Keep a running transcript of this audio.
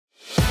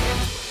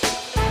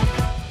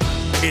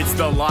It's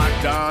the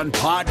Locked On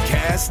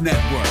Podcast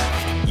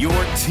Network, your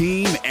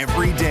team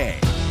every day.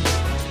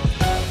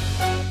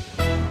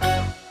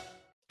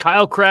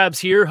 Kyle Krabs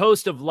here,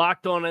 host of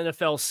Locked On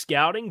NFL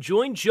Scouting.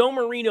 Join Joe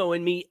Marino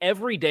and me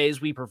every day as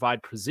we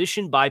provide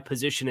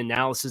position-by-position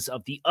analysis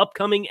of the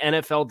upcoming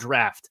NFL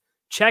Draft.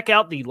 Check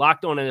out the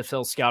Locked On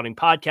NFL Scouting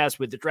podcast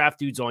with the Draft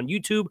Dudes on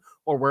YouTube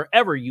or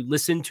wherever you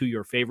listen to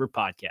your favorite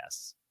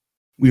podcasts.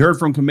 We heard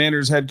from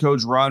Commanders head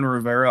coach Ron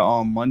Rivera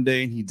on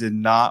Monday, and he did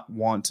not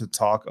want to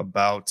talk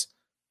about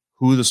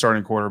who the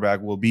starting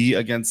quarterback will be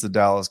against the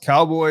Dallas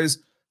Cowboys.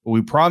 But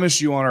we promised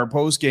you on our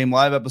post-game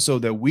live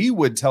episode that we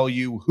would tell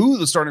you who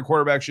the starting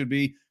quarterback should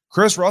be.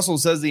 Chris Russell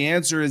says the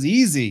answer is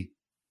easy.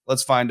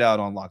 Let's find out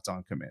on Locked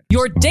On Commanders.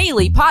 Your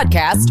daily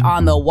podcast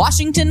on the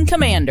Washington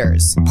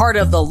Commanders. Part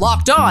of the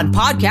Locked On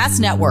Podcast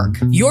Network.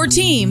 Your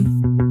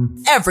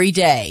team every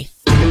day.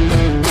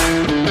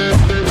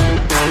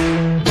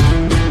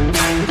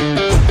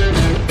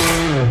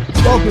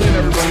 Welcome in,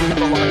 everybody, to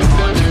the Locked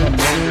On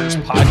Commanders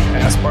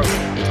podcast, part of the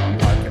Locked On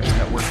Podcast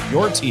Network.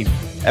 Your team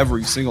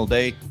every single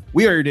day.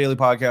 We are your daily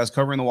podcast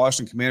covering the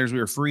Washington Commanders. We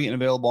are free and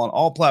available on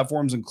all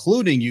platforms,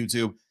 including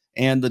YouTube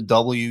and the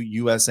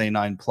WUSA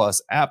 9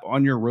 Plus app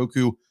on your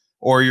Roku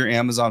or your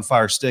Amazon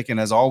Fire Stick. And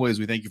as always,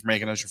 we thank you for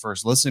making us your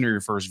first listen or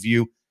your first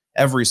view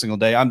every single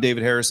day. I'm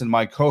David Harrison.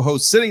 My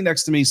co-host sitting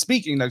next to me,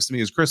 speaking next to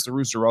me, is Chris the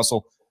Rooster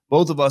Russell.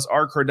 Both of us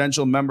are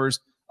credentialed members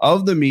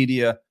of the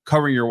media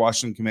covering your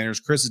Washington Commanders.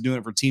 Chris is doing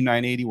it for Team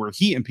 980, where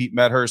he and Pete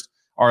Medhurst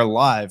are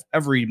live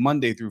every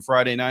Monday through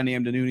Friday, 9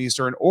 a.m. to noon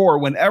Eastern, or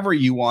whenever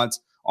you want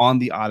on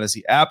the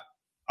Odyssey app.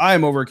 I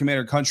am over at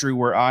Commander Country,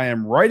 where I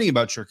am writing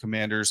about your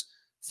Commanders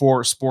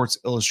for Sports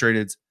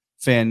Illustrated's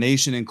Fan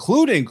Nation,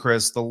 including,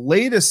 Chris, the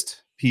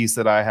latest piece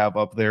that I have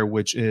up there,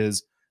 which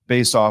is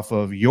based off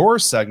of your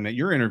segment,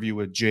 your interview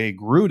with Jay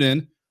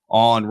Gruden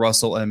on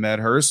Russell and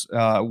Medhurst,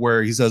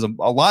 where he says a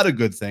lot of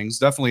good things.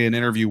 Definitely an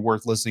interview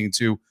worth listening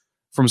to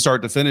from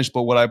start to finish.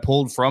 But what I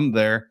pulled from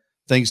there,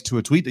 thanks to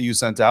a tweet that you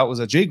sent out, was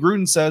that Jay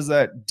Gruden says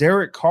that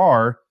Derek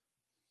Carr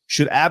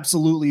should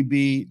absolutely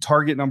be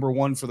target number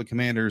one for the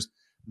Commanders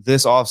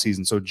this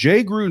offseason. So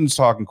Jay Gruden's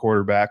talking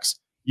quarterbacks.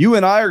 You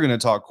and I are going to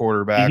talk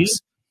quarterbacks.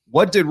 Mm-hmm.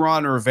 What did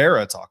Ron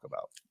Rivera talk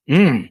about?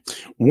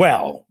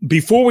 Well,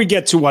 before we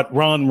get to what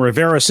Ron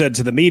Rivera said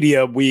to the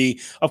media, we,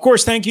 of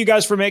course, thank you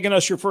guys for making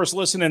us your first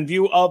listen and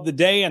view of the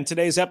day. And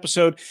today's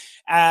episode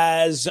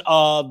as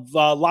of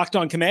Locked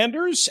On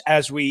Commanders,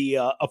 as we,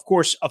 of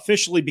course,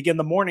 officially begin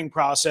the morning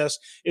process,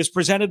 is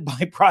presented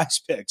by Prize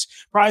Picks.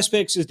 Prize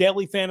Picks is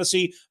daily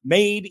fantasy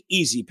made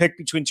easy. Pick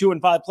between 2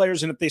 and 5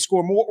 players, and if they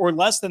score more or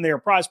less than their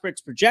Prize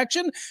Picks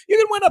projection, you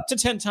can win up to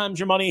 10 times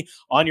your money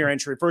on your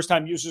entry.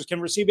 First-time users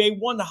can receive a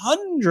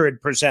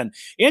 100%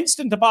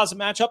 instant deposit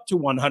match up to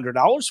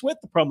 $100 with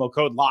the promo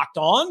code Locked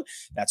On.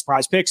 That's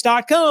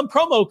prizepicks.com,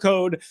 promo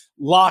code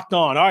Locked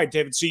On. All right,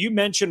 David, so you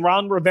mentioned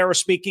Ron Rivera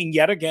speaking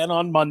yet again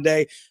on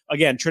Monday.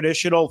 Again,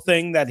 traditional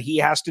thing that he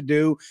has to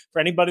do. For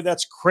anybody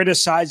that's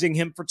criticizing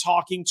him for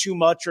talking too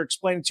much or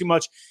explaining too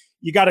much,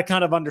 you got to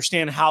kind of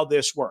understand how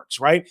this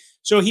works, right?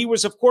 So he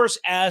was, of course,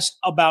 asked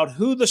about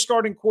who the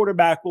starting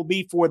quarterback will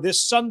be for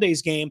this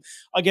Sunday's game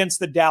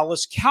against the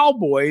Dallas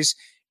Cowboys.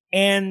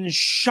 And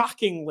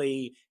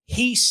shockingly,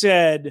 he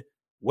said,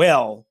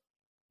 well,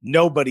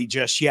 nobody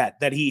just yet,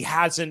 that he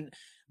hasn't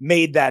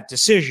made that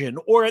decision,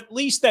 or at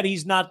least that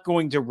he's not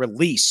going to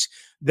release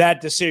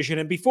that decision.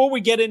 And before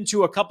we get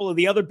into a couple of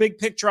the other big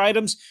picture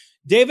items,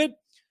 David,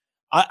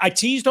 I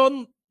teased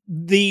on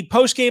the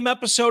post-game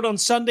episode on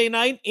Sunday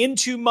night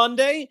into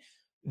Monday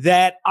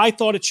that I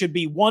thought it should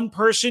be one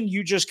person.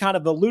 You just kind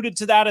of alluded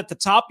to that at the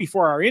top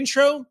before our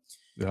intro.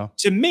 Yeah.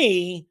 To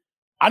me,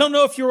 I don't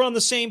know if you're on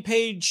the same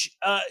page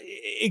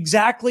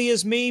exactly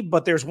as me,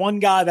 but there's one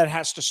guy that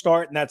has to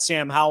start, and that's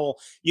Sam Howell.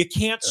 You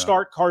can't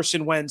start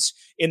Carson Wentz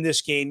in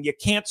this game. You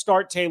can't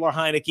start Taylor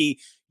Heinicke.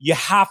 You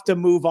have to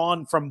move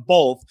on from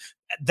both.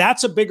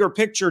 That's a bigger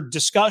picture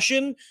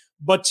discussion.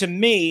 But to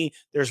me,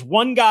 there's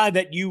one guy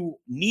that you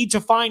need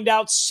to find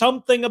out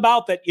something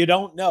about that you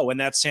don't know, and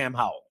that's Sam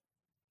Howell.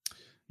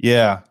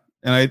 Yeah,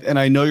 and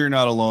I know you're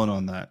not alone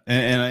on that.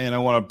 And I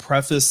want to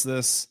preface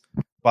this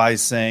by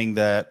saying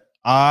that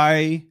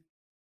I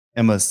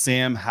am a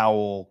Sam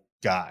Howell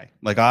guy.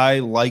 Like, I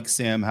like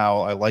Sam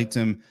Howell. I liked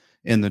him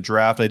in the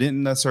draft. I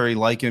didn't necessarily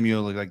like him,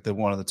 like the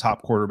one of the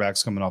top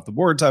quarterbacks coming off the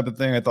board type of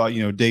thing. I thought,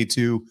 day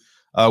two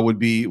would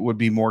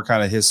be more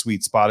kind of his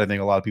sweet spot. I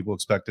think a lot of people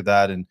expected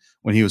that. And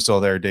when he was still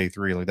there day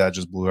three, like that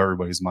just blew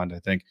everybody's mind, I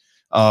think.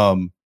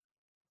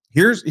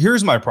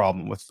 Here's my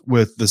problem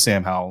with the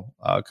Sam Howell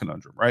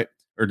conundrum, right?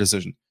 Or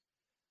decision.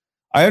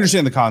 I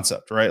understand the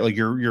concept, right? Like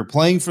you're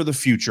playing for the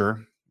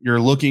future. You're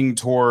looking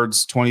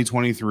towards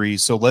 2023.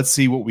 So let's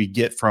see what we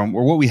get from,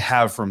 or what we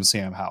have from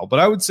Sam Howell. But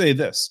I would say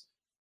this,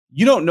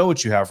 you don't know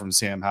what you have from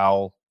Sam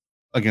Howell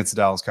against the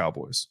Dallas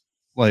Cowboys.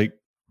 Like,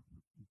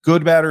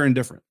 good, bad, or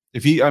indifferent.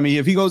 If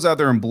he goes out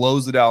there and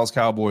blows the Dallas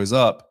Cowboys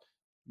up,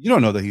 you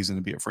don't know that he's going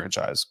to be a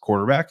franchise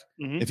quarterback.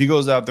 If he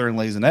goes out there and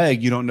lays an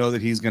egg, you don't know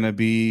that he's going to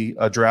be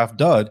a draft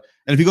dud.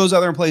 And if he goes out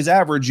there and plays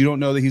average, you don't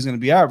know that he's going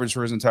to be average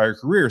for his entire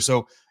career.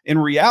 So in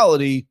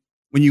reality,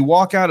 when you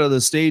walk out of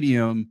the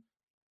stadium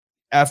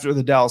after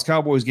the Dallas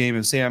Cowboys game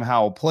and Sam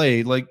Howell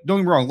played, like, don't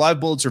get me wrong, live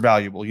bullets are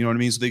valuable. You know what I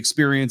mean? So the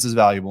experience is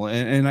valuable,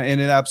 and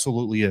it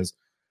absolutely is.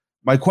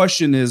 My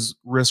question is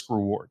risk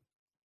reward.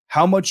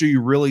 How much are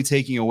you really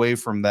taking away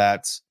from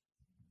that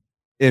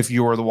if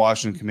you're the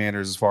Washington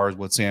Commanders as far as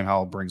what Sam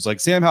Howell brings? Like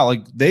Sam Howell,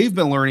 like they've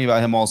been learning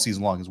about him all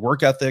season long, his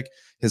work ethic,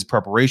 his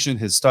preparation,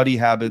 his study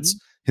habits,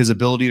 his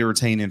ability to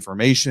retain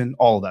information,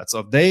 all of that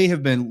stuff. They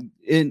have been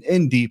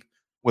in deep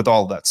with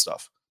all of that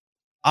stuff.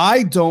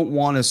 I don't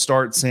want to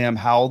start Sam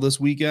Howell this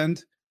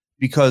weekend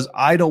because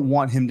I don't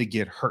want him to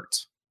get hurt.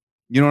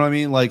 You know what I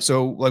mean? Like,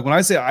 so like when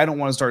I say I don't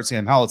want to start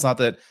Sam Howell, it's not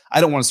that I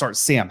don't want to start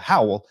Sam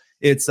Howell.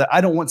 It's that I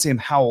don't want Sam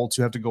Howell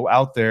to have to go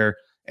out there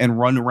and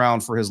run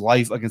around for his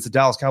life against the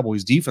Dallas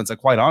Cowboys defense that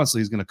quite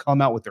honestly is going to come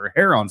out with their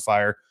hair on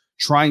fire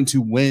trying to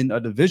win a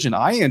division.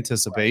 I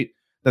anticipate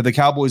that the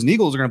Cowboys and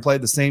Eagles are going to play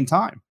at the same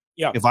time.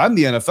 Yeah. If I'm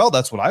the NFL,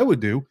 that's what I would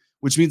do,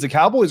 which means the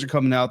Cowboys are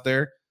coming out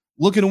there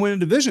looking to win a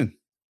division.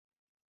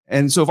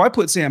 And so if I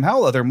put Sam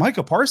Howell out there,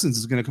 Micah Parsons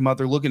is going to come out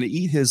there looking to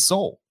eat his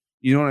soul.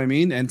 You know what I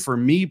mean? And for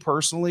me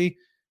personally,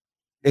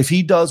 if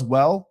he does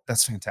well,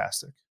 that's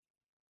fantastic.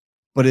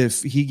 But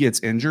if he gets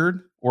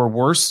injured, or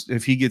worse,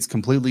 if he gets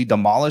completely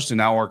demolished and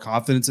now our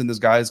confidence in this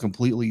guy is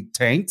completely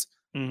tanked,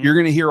 you're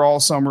going to hear all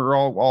summer,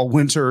 all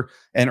winter,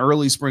 and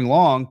early spring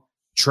long,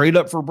 trade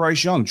up for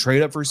Bryce Young,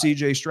 trade up for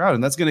CJ Stroud.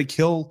 And that's going to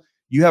kill.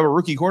 You have a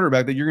rookie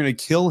quarterback that you're going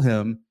to kill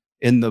him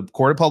in the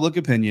court of public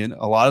opinion,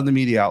 a lot of the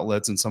media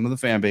outlets and some of the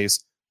fan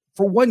base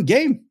for one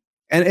game.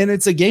 And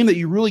it's a game that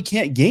you really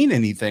can't gain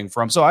anything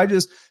from. So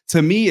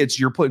to me, it's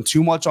you're putting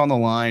too much on the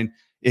line.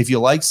 If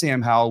you like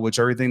Sam Howell, which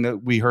everything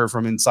that we heard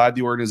from inside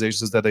the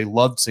organization is that they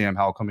loved Sam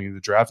Howell coming into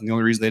the draft. And the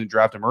only reason they didn't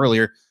draft him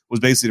earlier was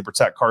basically to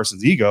protect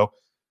Carson's ego.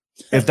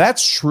 If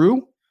that's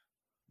true,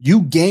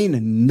 you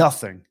gain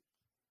nothing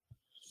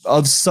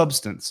of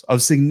substance,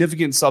 of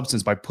significant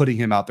substance by putting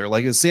him out there.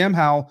 Like, is Sam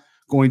Howell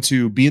going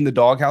to be in the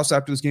doghouse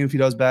after this game if he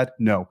does bad?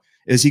 No.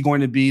 Is he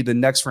going to be the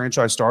next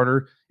franchise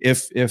starter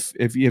if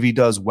he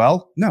does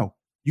well? No,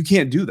 you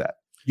can't do that.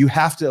 You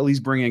have to at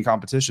least bring in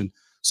competition.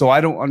 So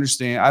I don't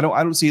understand. I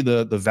don't see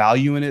the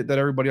value in it that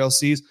everybody else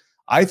sees.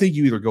 I think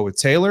you either go with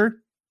Taylor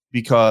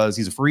because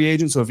he's a free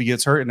agent. So if he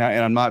gets hurt, and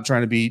I'm not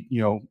trying to be,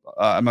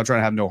 I'm not trying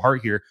to have no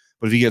heart here,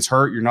 but if he gets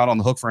hurt, you're not on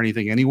the hook for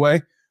anything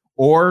anyway.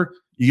 Or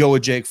you go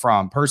with Jake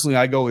Fromm. Personally,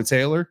 I go with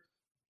Taylor.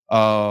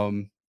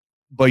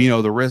 But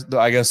the risk,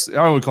 I guess I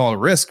don't would call it a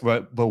risk,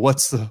 but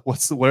what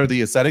are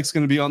the aesthetics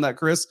going to be on that,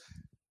 Chris?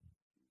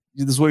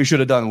 This is what you should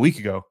have done a week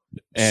ago.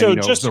 And so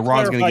just so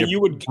Ron's going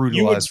to get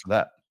brutalized for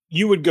that.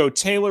 You would go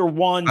Taylor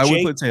 1,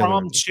 Jake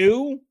Fromm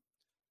 2?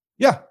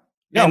 Yeah.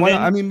 Yeah. Then,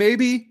 I mean,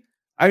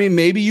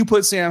 maybe you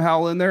put Sam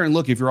Howell in there, and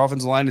look, if your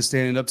offensive line is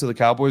standing up to the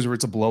Cowboys or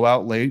it's a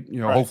blowout late,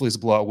 right. Hopefully it's a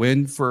blowout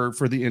win for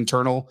the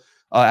internal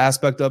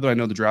aspect of it. I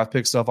know the draft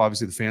pick stuff,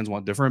 obviously the fans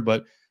want different,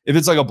 but if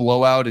it's like a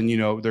blowout and,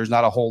 there's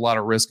not a whole lot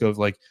of risk of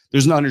like,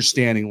 there's an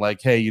understanding like,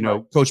 hey,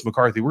 right. Coach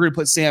McCarthy, we're going to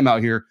put Sam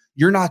out here.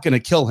 You're not going to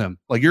kill him.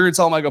 Like, you're going to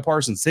tell Micah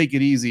Parsons, take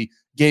it easy.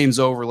 Game's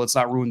over. Let's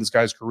not ruin this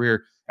guy's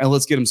career and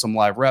let's get him some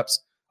live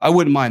reps. I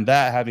wouldn't mind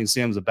that, having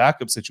Sam as a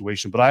backup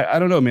situation, but I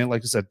don't know, man.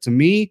 Like I said, to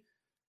me,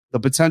 the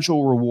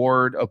potential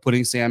reward of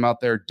putting Sam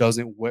out there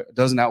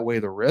doesn't outweigh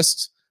the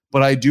risks,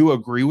 but I do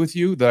agree with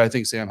you that I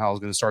think Sam Howell is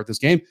going to start this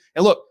game.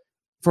 And look,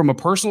 from a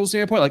personal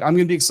standpoint, like, I'm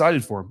going to be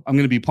excited for him. I'm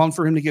going to be pumped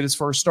for him to get his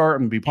first start.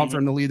 I'm going to be pumped for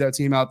him to lead that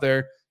team out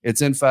there.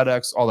 It's in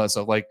FedEx, all that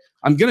stuff. Like,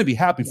 I'm going to be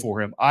happy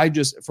for him. I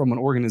just, from an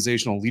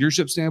organizational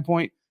leadership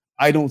standpoint,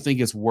 I don't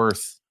think it's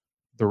worth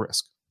the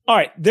risk. All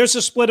right. There's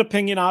a split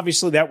opinion,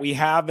 obviously, that we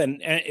have,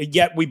 and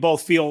yet we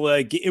both feel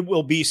like it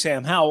will be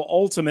Sam Howell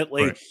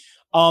ultimately.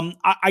 Right.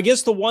 I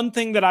guess the one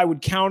thing that I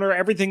would counter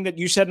everything that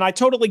you said, and I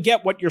totally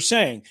get what you're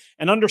saying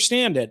and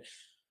understand it,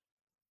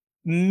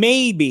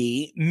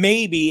 maybe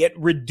it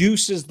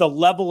reduces the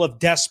level of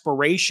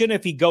desperation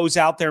if he goes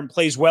out there and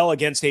plays well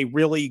against a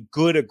really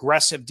good,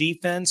 aggressive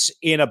defense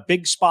in a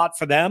big spot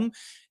for them,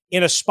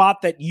 in a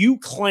spot that you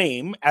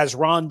claim, as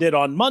Ron did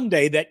on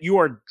Monday, that you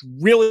are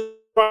really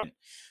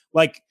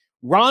like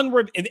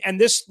Ron.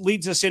 And this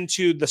leads us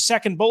into the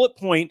second bullet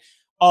point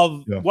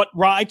of what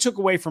I took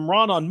away from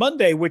Ron on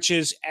Monday, which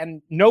is,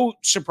 and no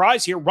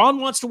surprise here,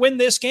 Ron wants to win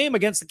this game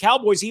against the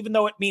Cowboys, even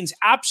though it means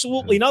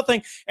absolutely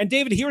nothing. And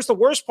David, here's the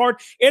worst part.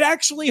 It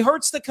actually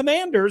hurts the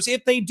Commanders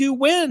if they do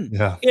win.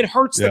 Yeah. It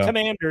hurts the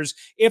Commanders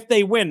if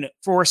they win.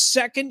 For a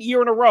second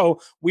year in a row,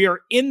 we are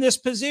in this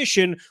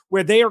position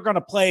where they are going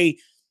to play,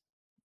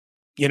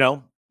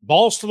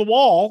 balls to the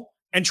wall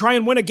and try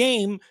and win a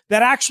game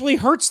that actually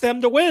hurts them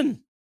to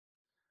win.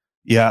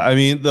 Yeah, I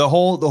mean, the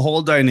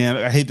whole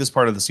dynamic, I hate this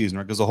part of the season,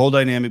 right? Because the whole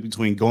dynamic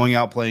between going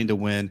out playing to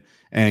win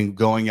and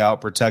going out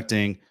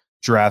protecting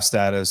draft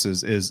status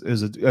is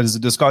a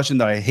discussion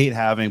that I hate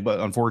having, but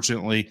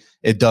unfortunately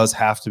it does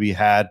have to be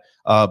had.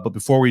 But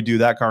before we do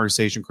that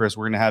conversation, Chris,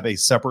 we're going to have a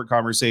separate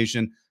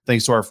conversation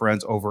thanks to our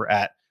friends over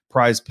at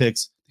Prize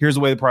Picks. Here's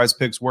the way the Prize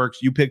Picks works.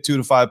 You pick 2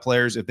 to 5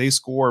 players. If they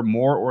score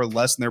more or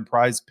less than their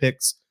Prize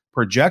Picks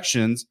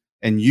projections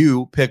and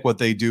you pick what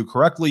they do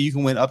correctly, you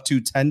can win up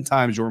to 10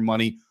 times your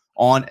money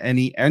on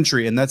any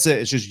entry. And that's it.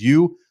 It's just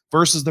you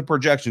versus the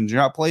projections.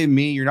 You're not playing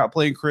me. You're not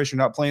playing Chris. You're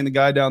not playing the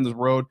guy down the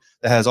road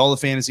that has all the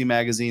fantasy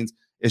magazines.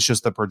 It's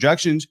just the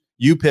projections.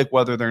 You pick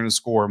whether they're going to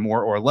score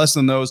more or less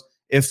than those.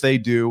 If they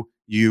do,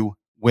 you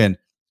win.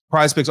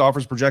 Prize Picks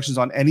offers projections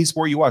on any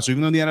sport you watch. So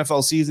even though the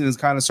NFL season is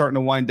kind of starting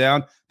to wind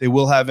down, they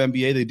will have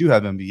NBA. They do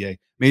have NBA.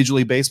 Major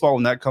League Baseball,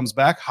 when that comes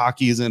back,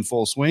 hockey is in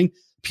full swing.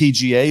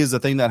 PGA is the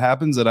thing that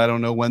happens that I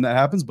don't know when that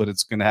happens, but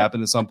it's going to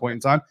happen at some point in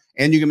time.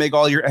 And you can make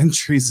all your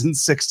entries in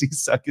 60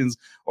 seconds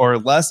or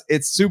less.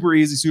 It's super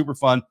easy, super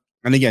fun.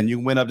 And again, you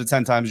can win up to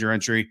 10 times your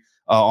entry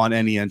on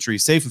any entry.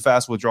 Safe and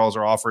fast withdrawals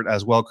are offered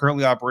as well.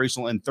 Currently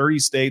operational in 30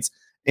 states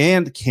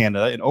and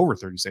Canada, in over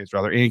 30 states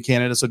rather, and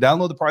Canada. So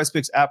download the Prize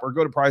Picks app or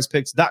go to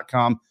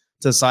prizepicks.com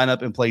to sign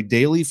up and play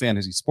daily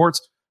fantasy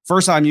sports.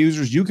 First-time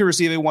users, you can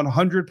receive a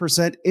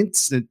 100%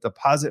 instant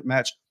deposit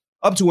match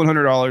up to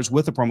 $100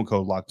 with the promo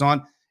code Locked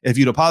On. If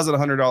you deposit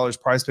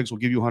 $100, Prize Picks will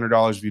give you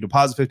 $100. If you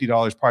deposit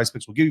 $50, Prize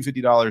Picks will give you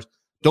 $50.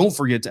 Don't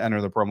forget to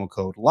enter the promo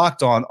code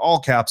Locked On, all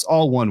caps,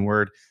 all one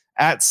word,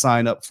 at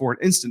sign up for an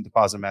instant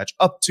deposit match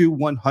up to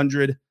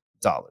 $100.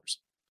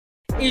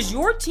 Is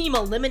your team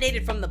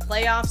eliminated from the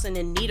playoffs and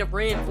in need of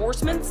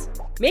reinforcements?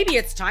 Maybe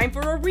it's time for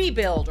a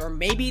rebuild, or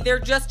maybe they're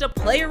just a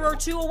player or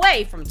two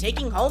away from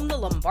taking home the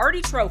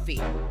Lombardi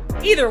Trophy.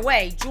 Either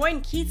way, join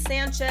Keith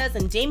Sanchez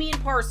and Damian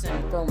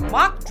Carson for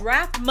Mock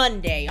Draft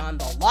Monday on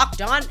the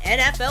Locked On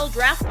NFL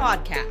Draft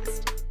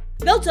Podcast.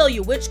 They'll tell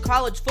you which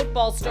college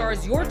football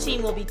stars your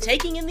team will be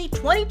taking in the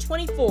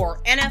 2024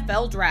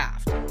 NFL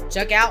Draft.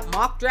 Check out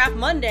Mock Draft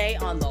Monday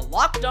on the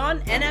Locked On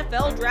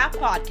NFL Draft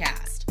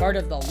Podcast, part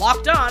of the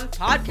Locked On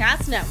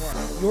Podcast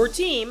Network, your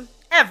team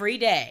every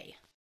day.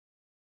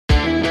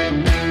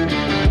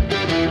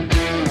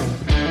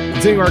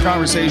 Continuing our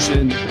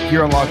conversation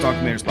here on Locked On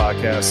Commanders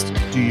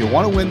podcast, do you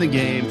want to win the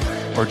game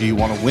or do you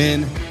want to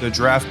win the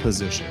draft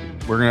position?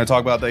 We're going to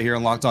talk about that here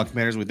on Locked On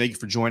Commanders. We thank you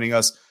for joining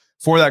us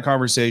for that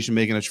conversation,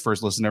 making us your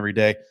first listen every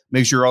day.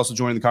 Make sure you're also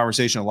joining the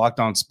conversation at Locked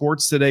On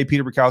Sports today.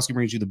 Peter Bukowski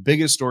brings you the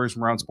biggest stories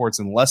from around sports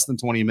in less than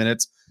 20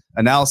 minutes.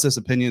 Analysis,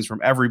 opinions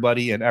from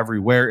everybody and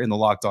everywhere in the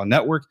Locked On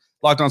network.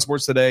 Locked On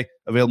Sports today,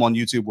 available on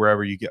YouTube,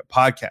 wherever you get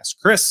podcasts.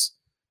 Chris,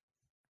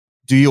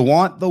 do you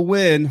want the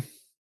win?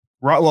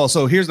 Well,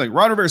 so here's the thing.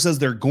 Ron Rivera says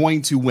they're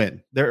going to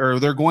win.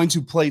 They're going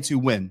to play to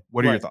win.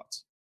 What are your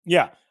thoughts?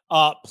 Yeah.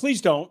 Please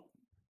don't.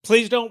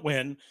 Please don't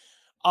win.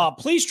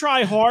 Please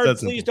try hard.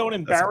 Please don't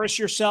embarrass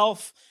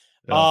yourself.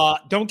 Yeah.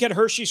 Don't get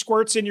Hershey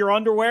squirts in your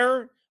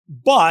underwear.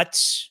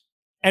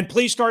 And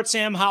please start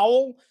Sam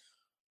Howell.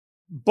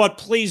 But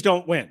please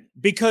don't win.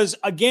 Because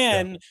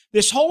again,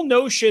 this whole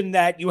notion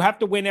that you have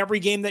to win every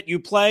game that you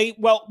play.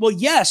 Well,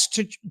 yes,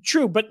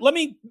 true. But let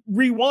me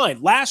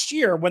rewind. Last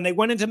year, when they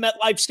went into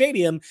MetLife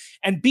Stadium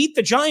and beat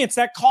the Giants,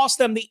 that cost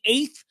them the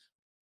 8th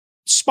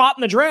spot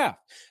in the draft.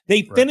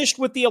 They finished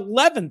with the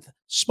 11th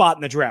spot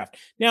in the draft.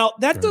 Now,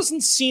 that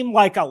doesn't seem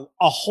like a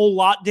whole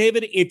lot,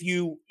 David. If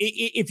you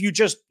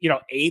just,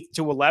 8th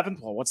to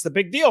 11th, well, what's the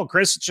big deal,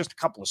 Chris? It's just a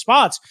couple of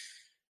spots.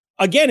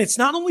 Again, it's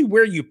not only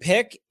where you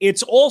pick,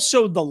 it's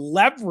also the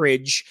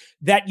leverage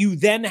that you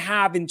then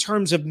have in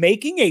terms of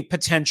making a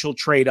potential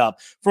trade up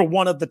for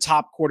one of the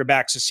top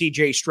quarterbacks,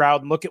 CJ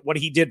Stroud. And look at what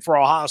he did for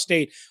Ohio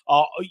State,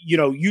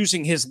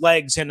 using his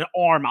legs and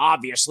arm,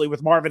 obviously,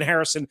 with Marvin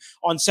Harrison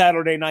on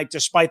Saturday night,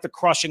 despite the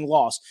crushing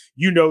loss.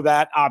 You know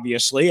that,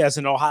 obviously, as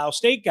an Ohio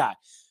State guy.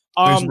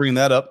 Thanks for bringing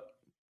that up.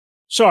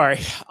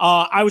 Sorry.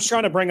 I was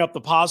trying to bring up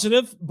the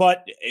positive,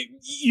 but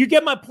you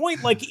get my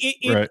point. Like,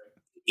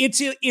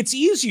 It's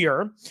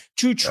easier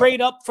to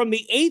trade up from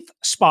the 8th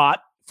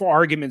spot, for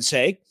argument's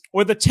sake,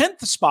 or the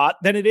 10th spot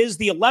than it is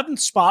the 11th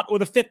spot or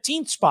the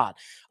 15th spot.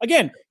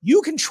 Again,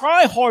 you can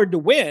try hard to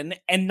win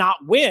and not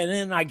win,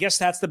 and I guess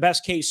that's the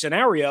best case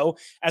scenario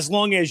as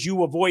long as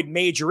you avoid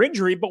major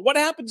injury. But what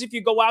happens if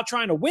you go out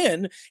trying to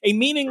win a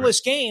meaningless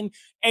game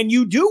and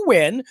you do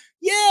win?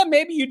 Yeah,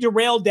 maybe you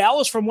derail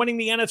Dallas from winning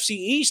the NFC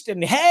East,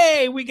 and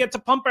hey, we get to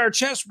pump our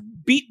chest,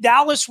 beat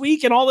Dallas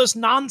week and all this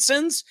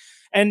nonsense.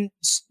 And,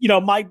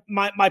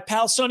 my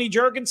pal Sonny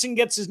Jurgensen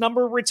gets his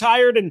number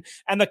retired and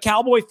the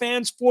Cowboy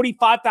fans,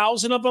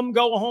 45,000 of them,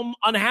 go home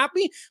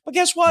unhappy. But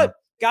guess what,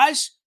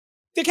 guys?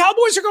 The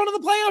Cowboys are going to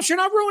the playoffs. You're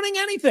not ruining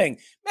anything.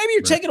 Maybe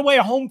you're taking away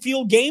a home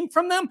field game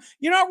from them.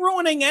 You're not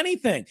ruining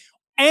anything.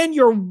 And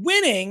you're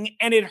winning,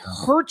 and it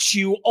hurts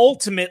you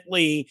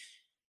ultimately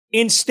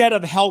instead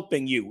of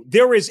helping you.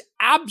 There is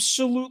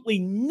absolutely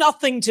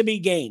nothing to be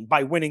gained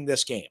by winning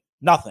this game.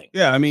 Nothing.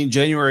 Yeah, I mean,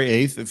 January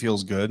 8th, it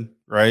feels good,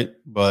 right?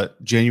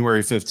 But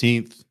January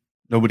 15th,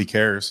 nobody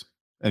cares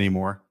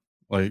anymore.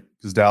 Like,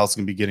 because Dallas is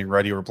going to be getting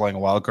ready. We're playing a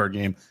wild card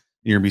game.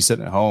 You're going to be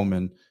sitting at home.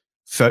 And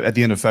at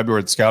the end of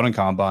February, the scouting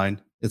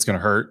combine, it's going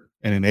to hurt.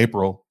 and in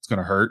April, it's going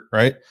to hurt,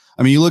 right?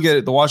 I mean, you look at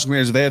it, the Washington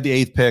Commanders, they have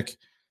the 8th pick.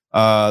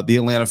 The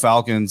Atlanta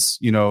Falcons,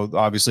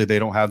 obviously they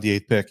don't have the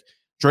 8th pick.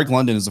 Drake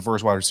London is the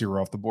first wide receiver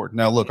off the board.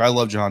 Now, look, I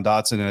love Jahan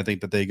Dotson, and I think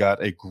that they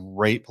got a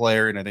great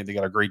player, and I think they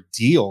got a great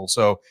deal.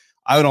 So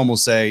I would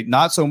almost say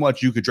not so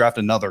much you could draft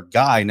another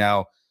guy.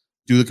 Now,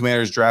 do the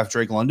Commanders draft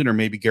Drake London or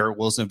maybe Garrett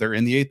Wilson if they're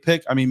in the 8th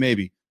pick? I mean,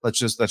 maybe. That's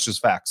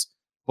just facts.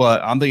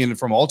 But I'm thinking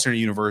from alternate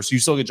universe, you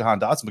still get Jahan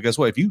Dotson. But guess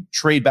what? If you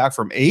trade back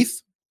from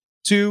 8th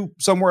to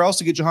somewhere else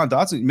to get Jahan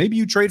Dotson, maybe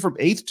you trade from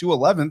 8th to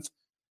 11th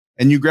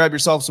and you grab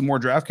yourself some more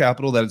draft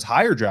capital that is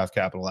higher draft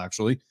capital,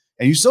 actually,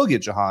 and you still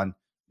get Jahan.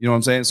 You know what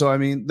I'm saying? So, I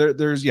mean,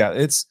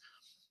 it's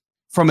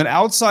from an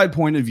outside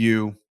point of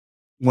view,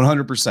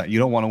 100%. You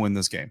don't want to win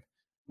this game,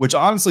 which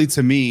honestly,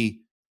 to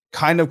me,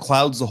 kind of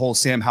clouds the whole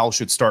Sam Howell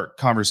should start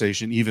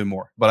conversation even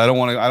more. But I don't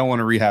want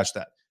to rehash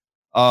that.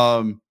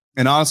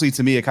 And honestly,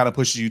 to me, it kind of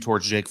pushes you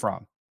towards Jake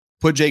Fromm.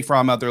 Put Jake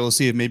Fromm out there. Let's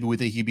see if maybe we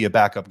think he'd be a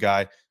backup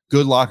guy,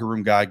 good locker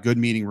room guy, good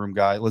meeting room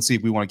guy. Let's see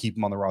if we want to keep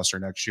him on the roster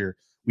next year.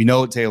 We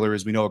know what Taylor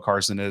is. We know what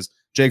Carson is.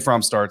 Jake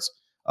Fromm starts.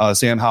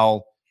 Sam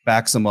Howell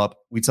backs him up.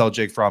 We tell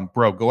Jake Fromm,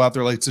 bro, go out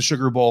there like it's a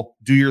Sugar Bowl.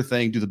 Do your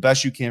thing. Do the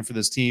best you can for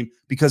this team.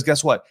 Because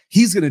guess what?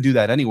 He's going to do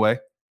that anyway.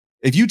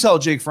 If you tell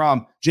Jake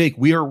Fromm, Jake,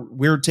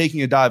 we're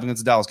taking a dive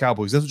against the Dallas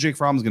Cowboys, that's what Jake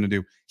Fromm is going to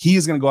do. He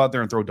is going to go out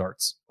there and throw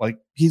darts. Like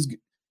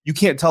you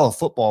can't tell a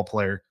football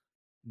player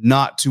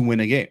not to win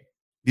a game.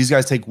 These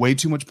guys take way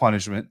too much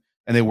punishment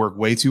and they work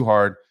way too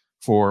hard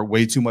for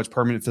way too much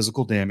permanent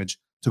physical damage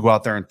to go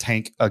out there and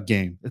tank a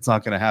game. It's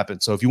not going to happen.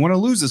 So if you want to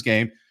lose this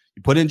game,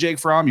 you put in Jake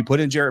Fromm, you put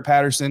in Jarrett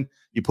Patterson,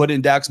 you put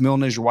in Dax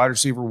Milne as your wide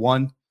receiver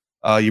 1.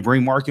 You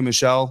bring Mark and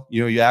Michelle,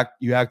 you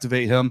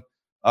activate him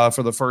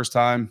for the first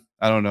time.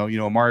 I don't know,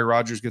 Amari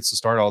Rodgers gets to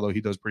start, although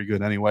he does pretty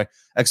good anyway,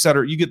 et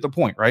cetera. You get the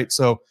point, right?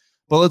 So,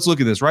 but let's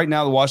look at this. Right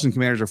now, the Washington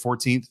Commanders are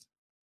 14th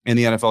in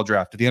the NFL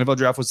draft. If the NFL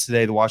draft was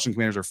today, the Washington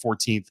Commanders are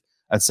 14th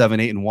at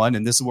 7-8-1.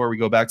 And this is where we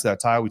go back to that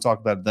tie. We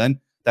talked about it then.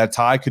 That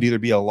tie could either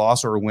be a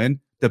loss or a win,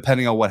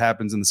 depending on what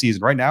happens in the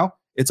season. Right now,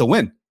 it's a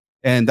win.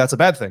 And that's a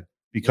bad thing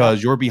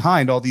because you're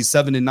behind all these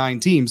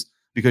 7-9 teams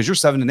because you're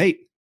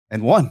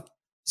 7-8-1.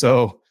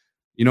 So,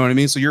 you know what I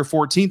mean? So you're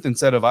 14th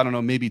instead of, I don't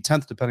know, maybe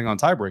 10th, depending on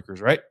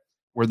tiebreakers, right?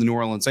 Where the New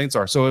Orleans Saints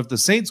are. So if the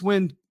Saints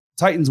win,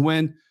 Titans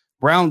win,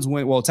 Browns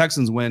win,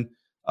 Texans win,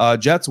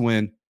 Jets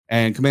win,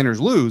 and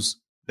Commanders lose,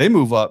 they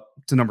move up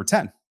to number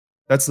 10.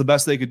 That's the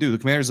best they could do. The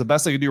Commanders, the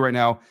best they could do right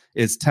now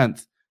is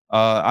 10th.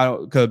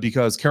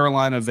 Because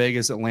Carolina,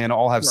 Vegas, Atlanta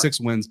all have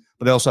 6 wins,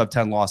 but they also have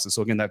 10 losses.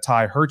 So again, that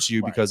tie hurts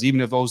you because even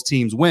if those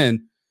teams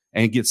win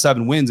and get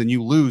 7 wins and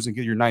you lose and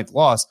get your 9th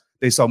loss,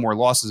 they saw more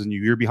losses than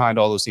you. You're behind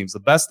all those teams. The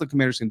best the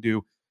Commanders can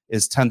do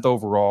is 10th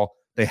overall.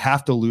 They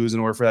have to lose in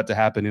order for that to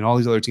happen, and all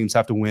these other teams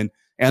have to win.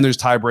 And there's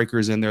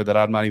tiebreakers in there that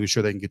I'm not even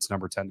sure they can get to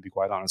number 10, to be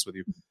quite honest with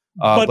you.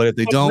 But if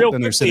they don't,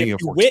 then they're sitting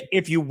at 14.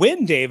 If you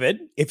win,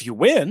 David,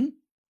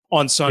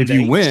 on Sunday,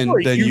 if you win,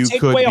 then you take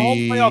could away be a whole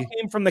playoff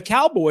game from the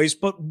Cowboys.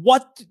 But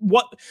what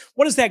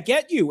does that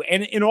get you?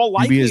 And in all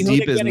likelihood, you'd be as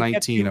deep as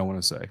 19. I want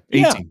to say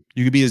 18. Yeah.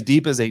 You could be as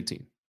deep as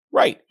 18.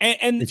 Right.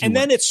 And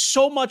then it's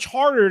so much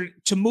harder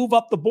to move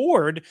up the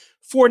board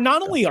for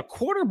not only a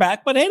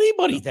quarterback, but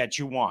anybody that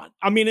you want.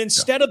 I mean,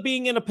 instead of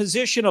being in a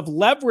position of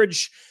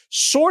leverage,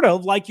 sort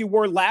of like you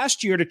were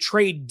last year to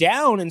trade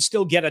down and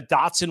still get a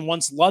Dotson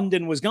once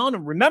London was gone.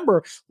 And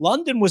remember,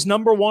 London was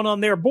number 1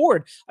 on their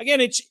board.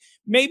 Again,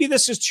 maybe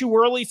this is too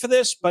early for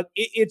this, but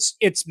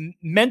it's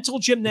mental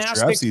gymnastics.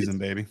 It's draft season,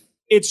 baby.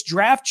 It's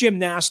draft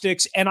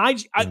gymnastics. And I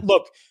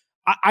look,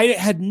 I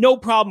had no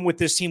problem with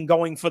this team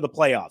going for the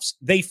playoffs.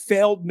 They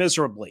failed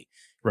miserably.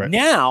 Right.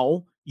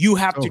 Now you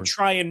have to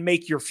try and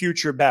make your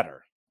future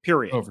better,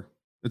 period.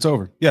 It's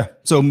over. Yeah.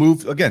 So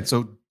move again.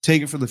 So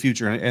take it for the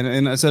future.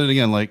 And I said it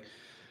again, like,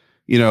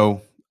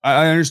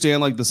 I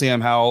understand like the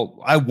Sam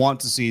Howell. I want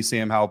to see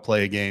Sam Howell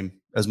play a game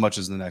as much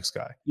as the next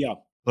guy. Yeah.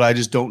 But I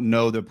just don't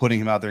know that putting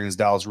him out there against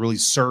Dallas really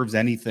serves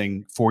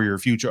anything for your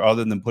future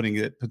other than putting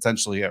it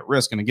potentially at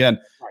risk. And again,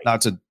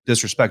 not to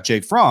disrespect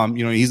Jake Fromm,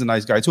 he's a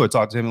nice guy too. I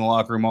talk to him in the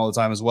locker room all the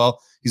time as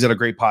well. He's had a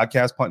great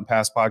podcast, Punt and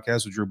Pass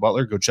podcast with Drew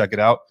Butler. Go check it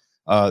out.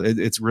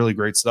 It's really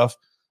great stuff.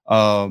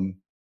 But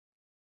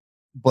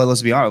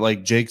let's be honest,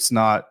 like Jake's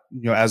not,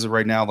 as of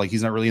right now, like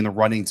he's not really in the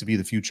running to be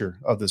the future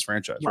of this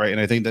franchise. Right. And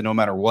I think that no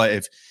matter what,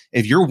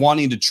 if you're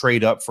wanting to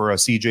trade up for a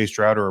CJ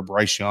Stroud or a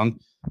Bryce Young,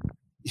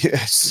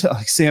 yes,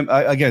 like Sam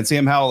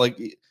Howell, like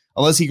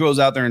unless he goes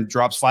out there and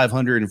drops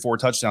 500 and 4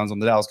 touchdowns on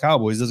the Dallas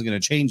Cowboys, isn't going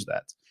to change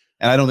that.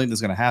 And I don't think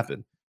that's going to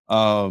happen.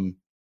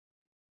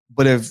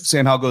 But if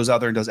Sam Howell goes out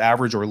there and does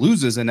average or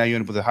loses, and now you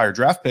end up with a higher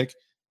draft pick,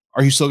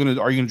 are you going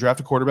to draft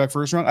a quarterback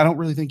first round? I don't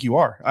really think you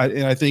are.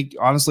 I think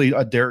honestly,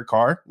 a Derek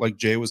Carr, like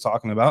Jay was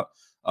talking about,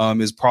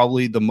 is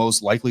probably the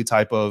most likely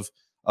type of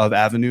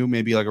avenue.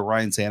 Maybe like a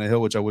Ryan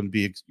Tannehill, which I wouldn't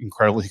be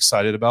incredibly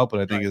excited about, but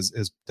I think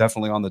is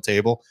definitely on the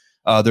table.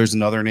 There's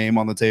another name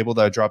on the table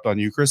that I dropped on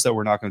you, Chris, that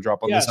we're not going to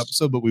drop on this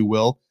episode, but we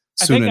will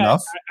soon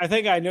enough. I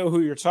think I know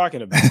who you're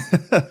talking about.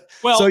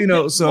 Well,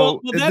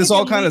 so this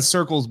all kind of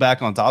circles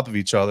back on top of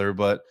each other,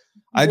 but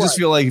I just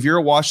feel like if you're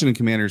a Washington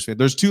Commanders fan,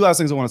 there's two last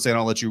things I want to say, and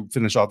I'll let you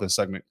finish off this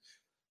segment.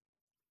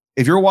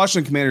 If you're a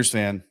Washington Commanders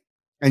fan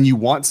and you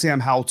want Sam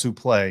Howell to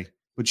play,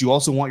 but you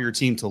also want your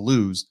team to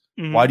lose,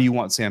 why do you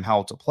want Sam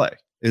Howell to play?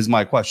 Is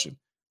my question.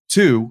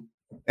 Two,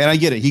 and I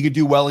get it. He could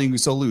do well and he can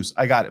still lose.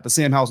 I got it. But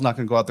Sam Howell's not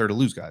going to go out there to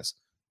lose, guys.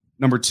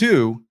 Number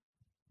two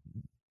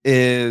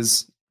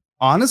is,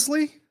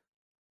 honestly,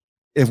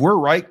 if we're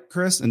right,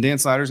 Chris, and Dan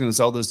Snyder's going to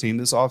sell this team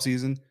this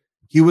offseason,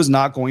 he was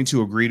not going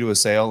to agree to a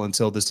sale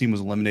until this team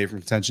was eliminated from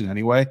contention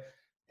anyway.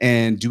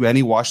 And do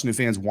any Washington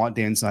fans want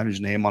Dan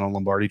Snyder's name on a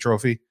Lombardi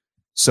trophy?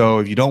 So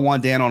if you don't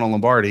want Dan on a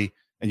Lombardi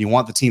and you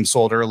want the team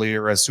sold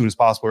earlier as soon as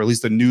possible, or at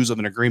least the news of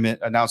an agreement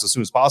announced as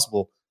soon as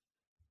possible.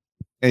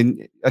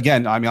 And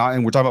again, I mean,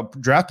 and we're talking about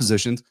draft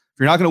positions. If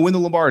you're not going to win the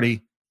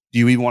Lombardi, do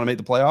you even want to make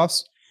the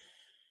playoffs?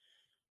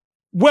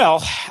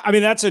 Well, I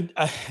mean, that's a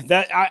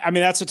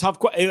tough,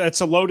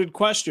 that's a loaded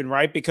question,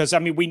 right? Because I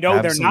mean, we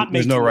know they're not making.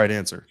 There's no right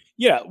answer.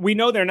 Yeah, we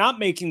know they're not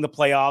making the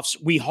playoffs.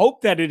 We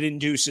hope that it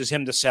induces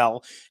him to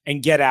sell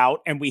and get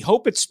out, and we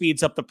hope it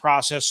speeds up the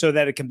process so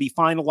that it can be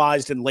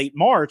finalized in late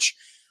March.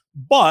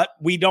 But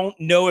we don't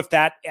know if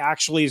that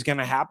actually is going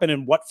to happen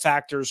and what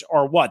factors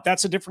are what.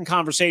 That's a different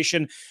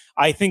conversation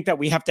I think that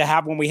we have to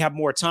have when we have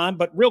more time.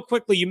 But real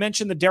quickly, you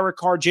mentioned the Derek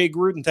Carr, Jay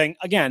Gruden thing.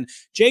 Again,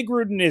 Jay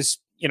Gruden is,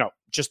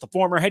 just the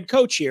former head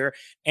coach here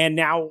and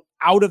now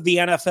out of the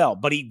NFL,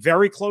 but he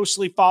very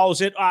closely follows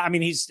it. I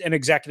mean, he's an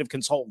executive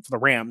consultant for the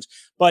Rams,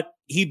 but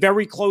he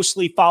very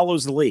closely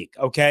follows the league.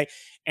 Okay.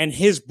 And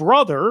his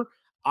brother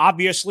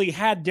obviously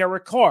had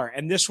Derek Carr.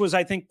 And this was,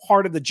 I think,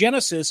 part of the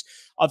genesis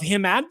of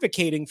him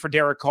advocating for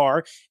Derek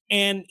Carr.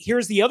 And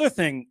here's the other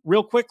thing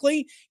real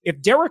quickly.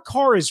 If Derek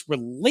Carr is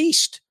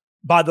released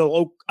by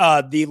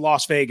the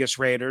Las Vegas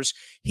Raiders,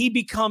 he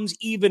becomes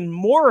even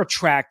more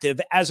attractive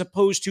as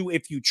opposed to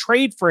if you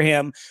trade for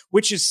him,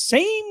 which is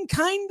same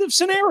kind of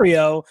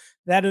scenario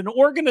that an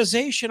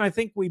organization I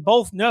think we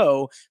both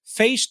know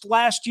faced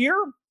last year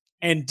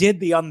and did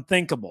the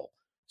unthinkable.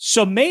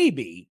 So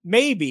maybe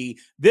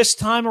this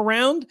time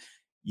around,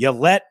 you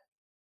let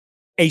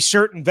a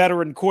certain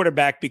veteran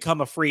quarterback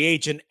become a free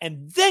agent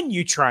and then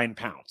you try and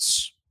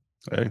pounce.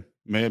 Hey,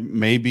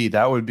 maybe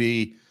that would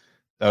be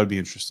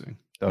interesting.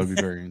 That would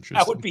be very interesting.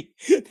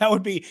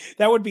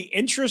 that would be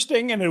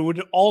interesting, and it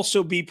would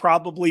also be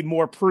probably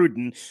more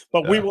prudent.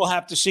 But we will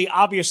have to see.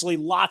 Obviously,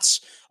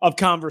 lots of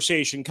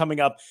conversation coming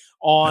up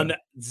on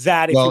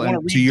that. If you want to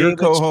read to your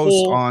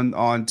co-host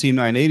on Team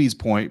 980's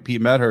point,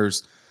 Pete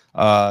Medhurst,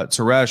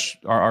 Teresh,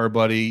 our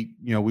buddy,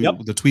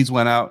 the tweets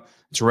went out.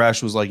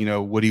 Teresh was like,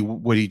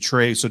 would he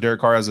trade? So Derek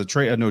Carr has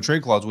a no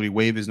trade clause. Would he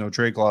waive his no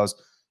trade clause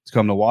to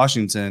come to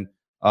Washington?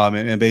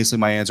 And basically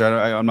my answer,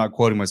 I'm not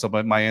quoting myself,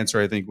 but my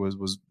answer I think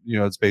was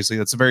it's basically,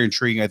 that's very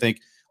intriguing. I think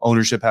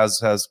ownership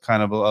has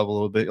kind of a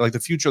little bit, like the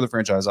future of the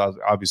franchise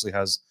obviously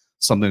has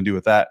something to do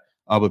with that.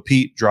 But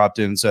Pete dropped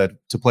in and said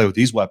to play with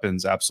these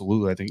weapons,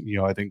 absolutely.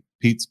 I think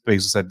Pete's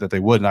basically said that they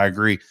would, and I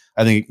agree.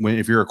 I think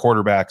if you're a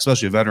quarterback,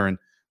 especially a veteran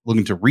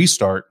looking to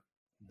restart,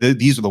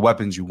 these are the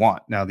weapons you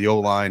want. Now the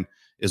O-line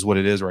is what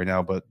it is right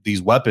now, but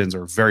these weapons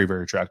are very,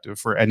 very attractive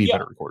for any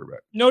veteran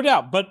quarterback. No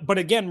doubt. But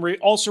again,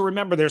 also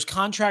remember there's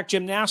contract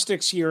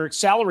gymnastics here,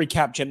 salary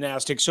cap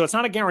gymnastics. So it's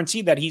not a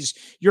guarantee that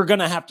you're going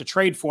to have to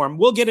trade for him.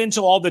 We'll get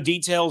into all the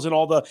details and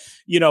all the,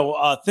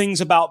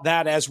 things about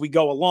that as we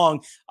go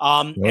along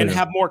and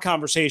have more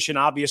conversation,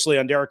 obviously,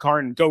 on Derek Carr.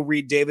 And go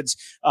read David's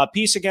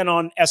piece again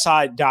on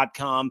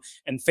SI.com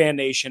and Fan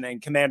Nation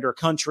and Commander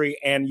Country.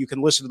 And you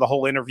can listen to the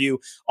whole interview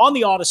on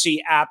the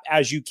Odyssey app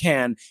as you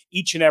can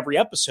each and every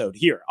episode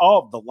here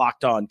of the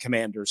Locked On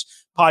Commanders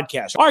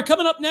podcast. All right,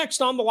 coming up next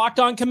on the Locked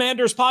On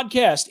Commanders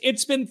podcast,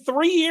 it's been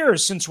 3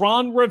 years since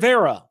Ron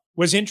Rivera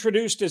was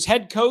introduced as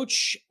head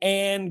coach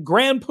and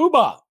grand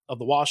poobah of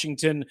the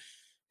Washington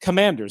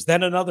Commanders,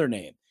 then another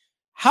name.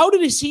 How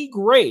does he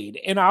grade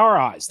in our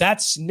eyes?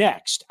 That's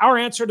next. Our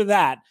answer to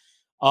that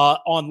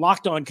on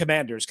Locked On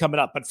Commanders coming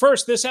up. But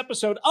first, this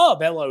episode of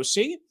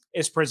LOC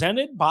is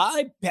presented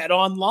by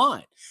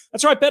BetOnline.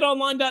 That's right,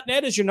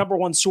 betonline.net is your number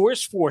one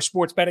source for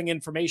sports betting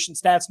information,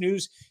 stats,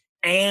 news,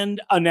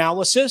 and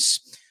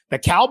analysis. The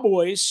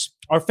Cowboys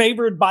are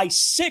favored by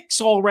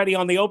 6 already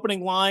on the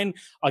opening line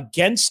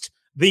against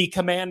the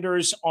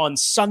Commanders on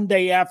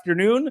Sunday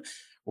afternoon.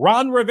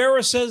 Ron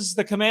Rivera says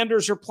the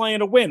Commanders are playing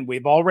to win.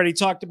 We've already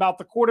talked about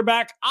the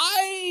quarterback.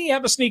 I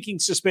have a sneaking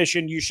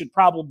suspicion you should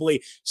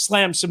probably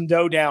slam some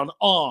dough down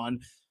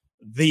on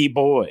the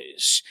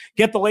boys.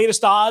 Get the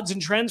latest odds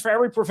and trends for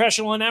every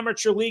professional and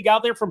amateur league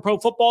out there, from pro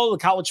football to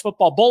the college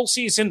football bowl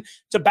season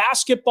to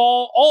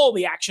basketball, all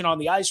the action on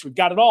the ice. We've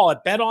got it all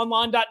at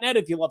betonline.net.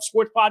 If you love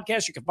sports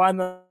podcasts, you can find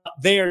them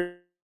there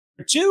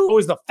too.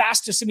 Always the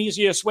fastest and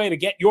easiest way to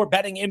get your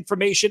betting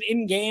information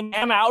in game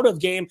and out of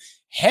game.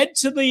 Head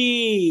to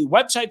the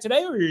website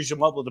today or use your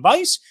mobile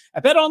device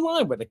at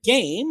BetOnline, where the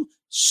game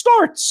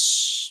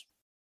starts.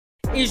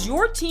 Is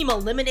your team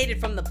eliminated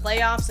from the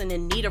playoffs and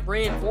in need of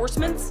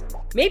reinforcements?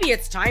 Maybe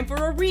it's time for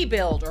a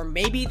rebuild, or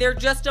maybe they're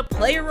just a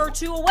player or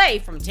two away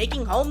from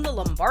taking home the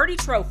Lombardi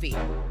Trophy.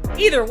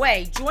 Either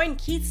way, join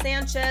Keith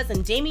Sanchez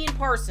and Damian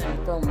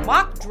Parson for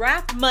Mock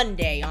Draft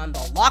Monday on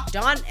the Locked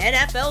On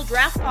NFL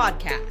Draft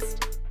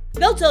Podcast.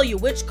 They'll tell you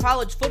which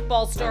college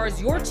football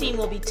stars your team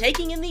will be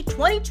taking in the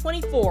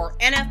 2024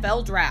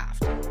 NFL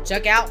Draft.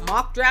 Check out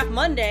Mock Draft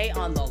Monday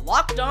on the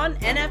Locked On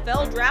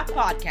NFL Draft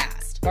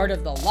Podcast, part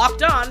of the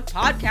Locked On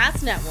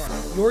Podcast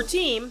Network, your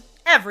team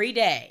every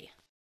day.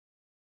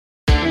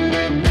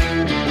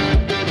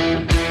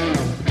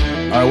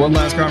 All right, one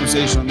last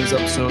conversation on this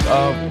episode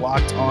of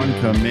Locked On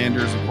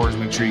Commanders. Of course,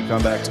 make sure you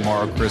come back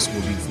tomorrow. Chris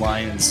will be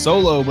flying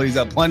solo, but he's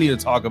got plenty to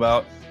talk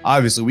about.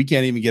 Obviously, we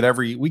can't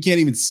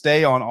even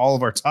stay on all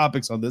of our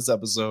topics on this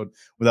episode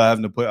without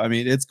having to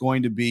it's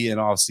going to be an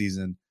off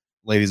season,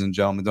 ladies and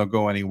gentlemen. Don't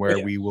go anywhere.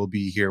 Yeah. We will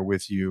be here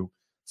with you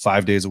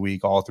 5 days a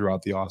week, all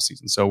throughout the off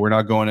season. So we're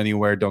not going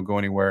anywhere. Don't go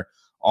anywhere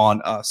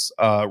on us.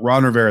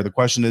 Ron Rivera, the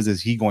question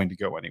is he going to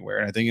go anywhere?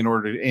 And I think in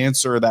order to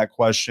answer that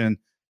question,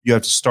 you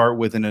have to start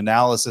with an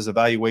analysis,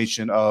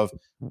 evaluation of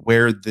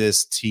where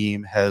this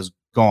team has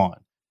gone.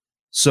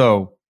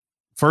 So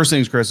first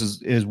things, Chris,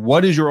 is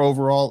what is your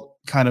overall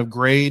kind of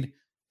grade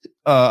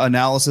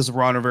analysis of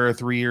Ron Rivera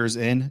 3 years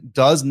in?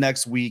 Does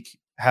next week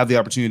have the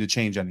opportunity to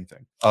change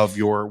anything of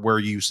where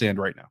you stand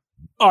right now?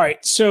 All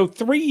right. So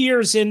 3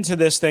 years into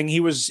this thing, he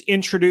was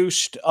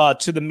introduced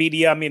to the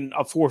media. I mean,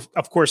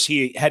 of course,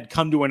 he had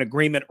come to an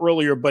agreement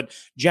earlier, but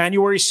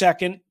January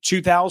 2nd,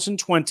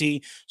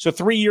 2020. So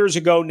 3 years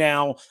ago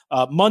now,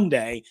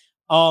 Monday.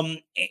 And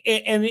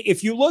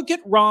if you look at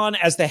Ron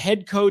as the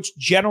head coach,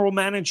 general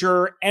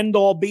manager, end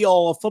all be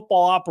all of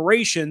football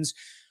operations,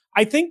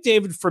 I think,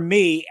 David, for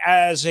me,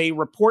 as a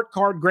report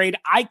card grade,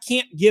 I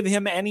can't give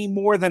him any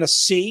more than a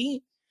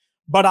C.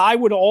 But I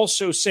would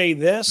also say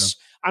this.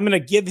 Yeah. I'm going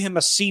to give him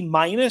a C-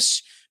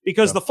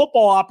 because the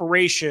football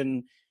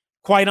operation,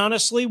 quite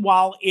honestly,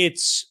 while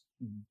it's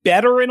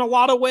better in a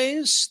lot of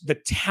ways, the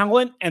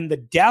talent and the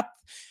depth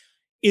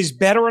is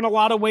better in a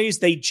lot of ways.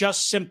 They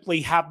just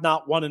simply have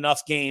not won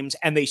enough games,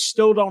 and they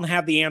still don't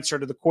have the answer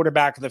to the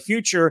quarterback of the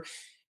future.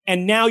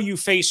 And now you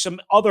face some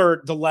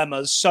other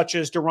dilemmas, such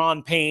as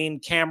Daron Payne,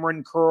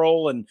 Cameron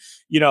Curl, and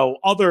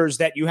others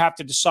that you have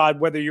to decide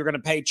whether you're going to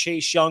pay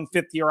Chase Young,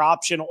 fifth-year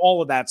option,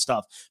 all of that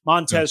stuff,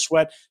 Montez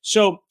Sweat.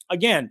 So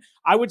again,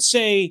 I would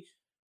say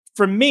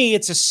for me,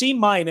 it's a C-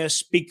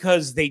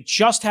 because they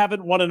just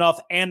haven't won enough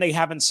and they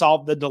haven't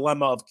solved the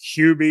dilemma of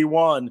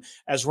QB1,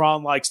 as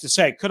Ron likes to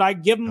say. Could I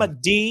give him a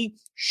D?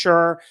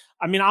 Sure.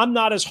 I mean, I'm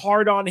not as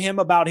hard on him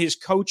about his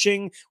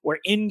coaching or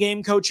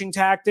in-game coaching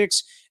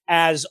tactics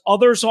as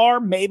others are.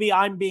 Maybe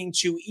I'm being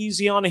too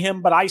easy on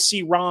him, but I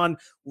see Ron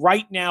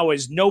right now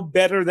as no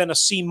better than a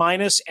C-,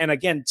 and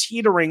again,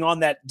 teetering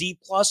on that D+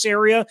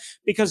 area,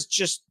 because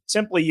just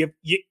simply,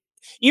 you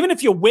even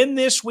if you win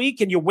this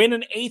week and you win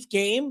an 8th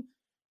game,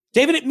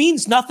 David, it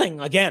means nothing.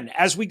 Again,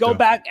 as we go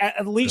back,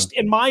 at least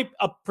in my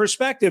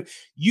perspective,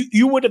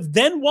 you would have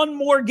then won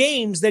more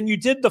games than you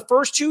did the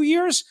first 2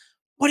 years,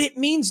 but it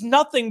means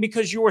nothing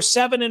because you were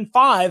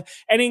 7-5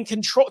 and in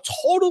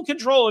total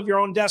control of your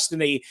own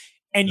destiny.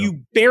 And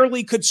you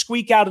barely could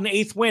squeak out an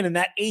 8th win, and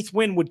that 8th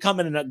win would come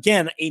in,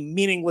 again, a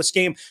meaningless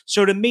game.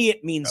 So to me,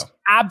 it means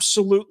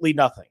absolutely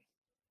nothing.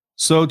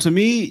 So to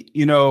me,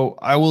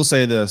 I will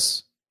say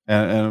this,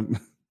 and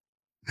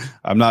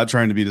I'm not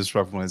trying to be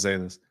disruptive when I say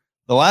this.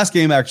 The last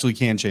game actually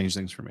can change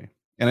things for me.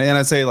 And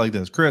I say it like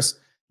this. Chris, if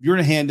you're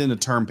going to hand in a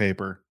term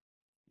paper,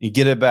 you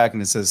get it back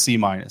and it says C-,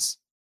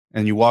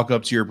 and you walk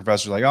up to your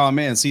professor like, oh,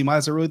 man, C-,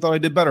 I really thought I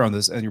did better on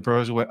this. And your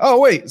professor went, oh,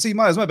 wait, C-,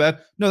 my bad.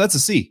 No, that's a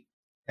C.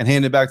 And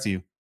hand it back to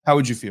you. How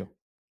would you feel?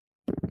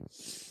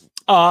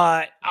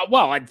 Well,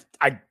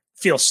 I'd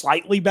feel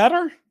slightly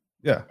better.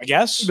 Yeah. I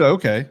guess.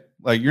 Okay.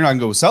 Like, you're not going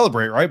to go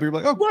celebrate, right? But you're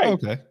like, oh, right.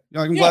 Okay.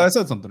 I'm glad I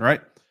said something, right?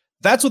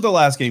 That's what the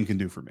last game can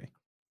do for me.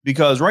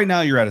 Because right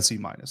now you're at a C-.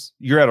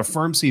 You're at a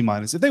firm C-.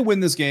 If they win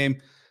this game,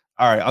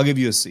 all right, I'll give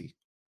you a C.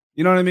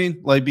 You know what I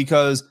mean? Like,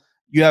 because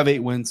you have 8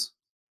 wins.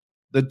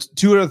 The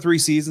 2 out of 3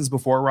 seasons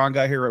before Ron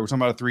got here, right? We're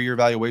talking about a 3-year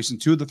evaluation.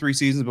 2 of the 3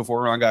 seasons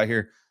before Ron got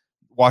here,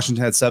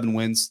 Washington had 7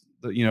 wins.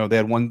 They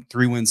had 1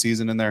 3-win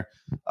season in there.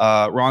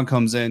 Ron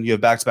comes in, you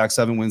have back-to-back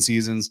 7-win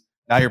seasons.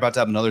 Now you're about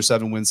to have another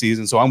 7-win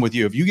season. So I'm with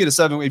you. If you have a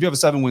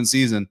 7-win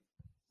season,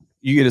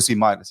 you get a C-.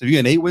 If you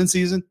get an 8-win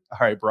season, all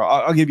right, bro,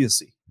 I'll give you a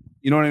C.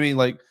 You know what I mean?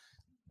 Like,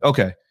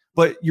 okay.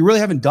 But you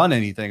really haven't done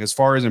anything as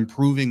far as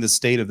improving the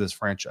state of this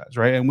franchise,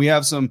 right? And we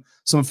have some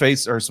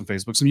Facebook,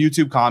 some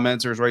YouTube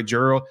commenters, right?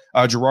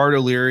 Gerard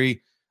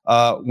O'Leary,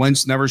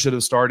 Wentz never should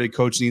have started.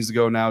 Coach needs to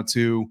go now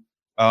too.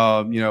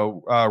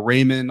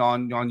 Raymond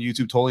on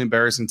YouTube, totally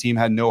embarrassing. Team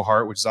had no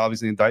heart, which is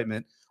obviously an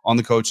indictment on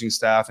the coaching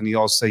staff. And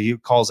he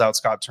calls out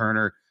Scott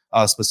Turner,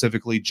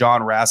 specifically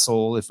John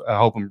Rassel. I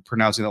hope I'm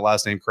pronouncing that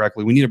last name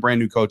correctly. We need a brand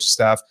new coaching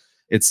staff.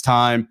 It's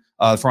time.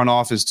 Front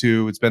office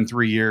too. It's been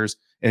 3 years.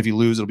 And if you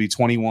lose, it'll be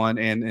 21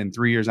 and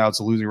 3 years now. It's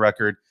a losing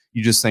record.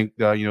 You just think,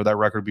 that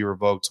record will be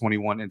revoked.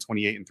 21 and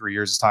 28 in 3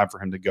 years. It's time for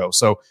him to go.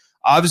 So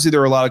obviously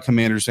there are a lot of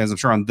Commanders fans. I'm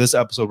sure on this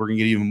episode, we're going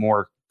to get even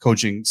more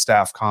coaching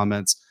staff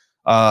comments.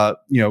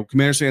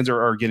 Commanders fans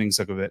are getting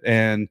sick of it.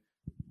 And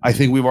I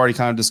think we've already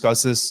kind of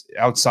discussed this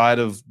outside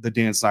of the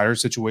Dan Snyder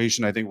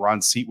situation. I think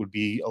Ron's seat would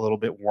be a little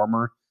bit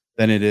warmer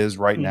than it is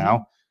right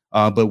now.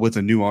 But with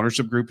a new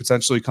ownership group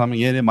potentially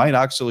coming in, it might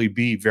actually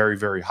be very,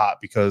 very hot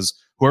because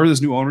whoever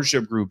this new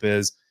ownership group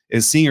is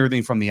seeing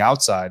everything from the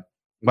outside.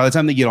 By the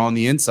time they get on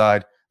the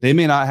inside, they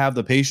may not have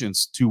the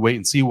patience to wait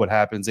and see what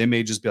happens. They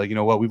may just be like, you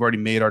know what, we've already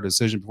made our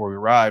decision before we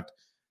arrived.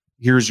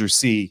 Here's your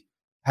C.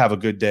 Have a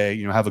good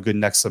day. Have a good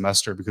next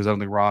semester, because I don't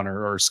think Ron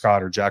or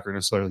Scott or Jack are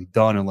necessarily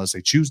done unless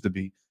they choose to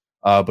be.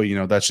 But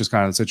that's just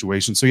kind of the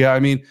situation. So yeah, I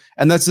mean,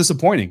 and that's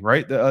disappointing,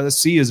 right? The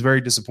C is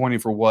very disappointing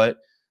for what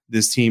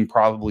this team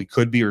probably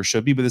could be or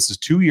should be. But this is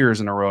 2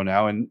 years in a row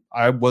now, and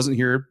I wasn't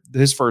here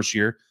his first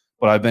year,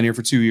 but I've been here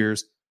for 2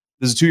 years.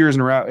 This is 2 years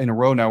in a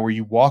row now where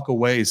you walk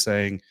away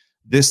saying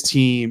this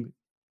team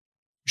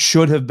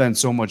should have been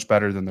so much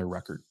better than their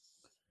record,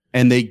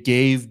 and they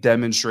gave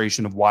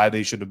demonstration of why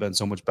they should have been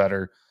so much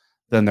better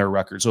than their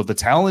record. So if the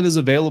talent is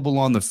available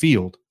on the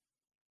field,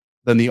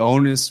 then the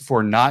onus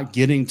for not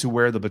getting to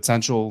where the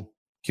potential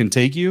can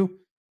take you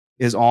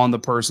is on the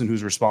person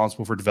who's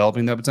responsible for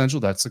developing that potential.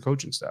 That's the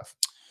coaching staff.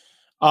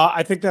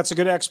 I think that's a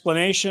good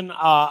explanation.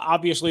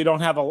 Obviously, you don't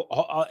have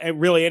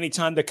really any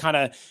time to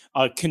kind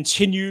of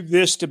continue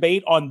this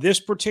debate on this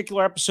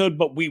particular episode,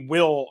 but we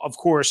will, of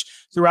course,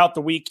 throughout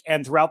the week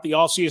and throughout the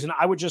offseason.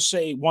 I would just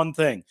say one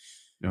thing.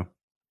 Yeah.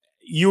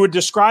 You would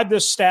describe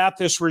this staff,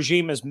 this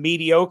regime, as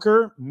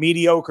mediocre.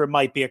 Mediocre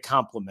might be a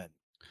compliment.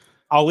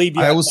 I'll leave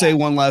you. I will say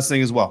one last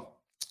thing as well.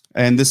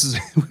 And this is,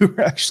 we were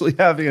actually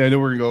having, I know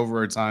we're going to go over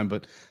our time,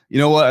 but you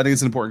know what? I think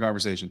it's an important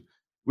conversation.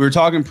 We were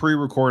talking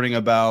pre-recording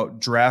about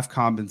draft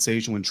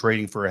compensation when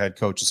trading for a head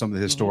coach and some of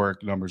the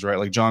historic numbers, right?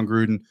 Like John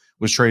Gruden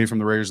was traded from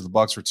the Raiders to the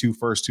Bucs for 2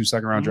 first, 2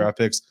 second-round draft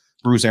picks.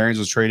 Bruce Arians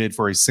was traded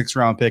for a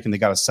 6th-round pick, and they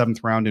got a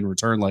 7th round in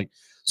return.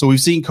 So we've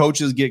seen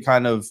coaches get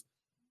kind of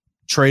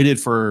traded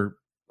for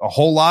a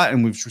whole lot,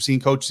 and we've seen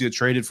coaches get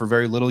traded for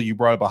very little. You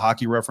brought up a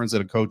hockey reference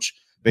that a coach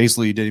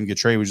basically didn't even get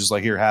traded. It was just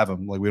like, here, have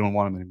him. We don't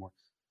want him anymore.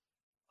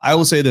 I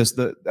will say this,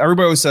 that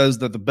everybody always says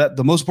that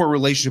the most important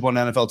relationship on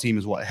an NFL team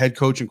is what? Head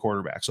coach and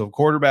quarterback. So if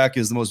quarterback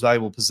is the most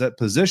valuable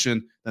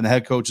position, then the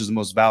head coach is the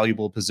most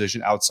valuable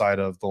position outside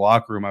of the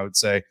locker room. I would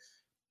say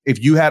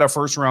if you had a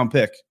 1st-round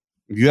pick,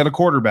 if you had a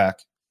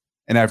quarterback,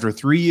 and after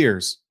 3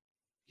 years,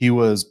 he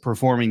was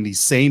performing the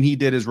same he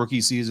did his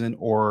rookie season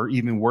or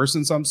even worse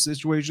in some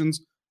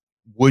situations,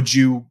 would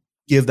you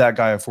give that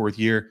guy a 4th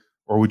year,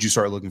 or would you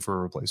start looking for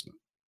a replacement?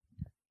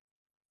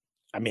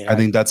 I mean, I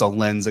think that's a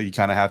lens that you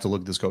kind of have to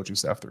look at this coaching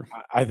staff through.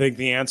 I think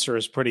the answer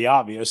is pretty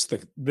obvious.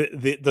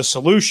 The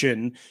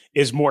solution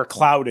is more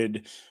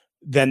clouded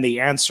than the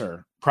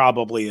answer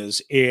probably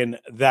is in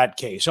that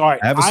case. All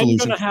right, I'm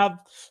going to have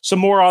some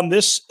more on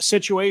this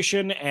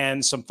situation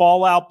and some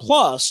fallout.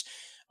 Plus,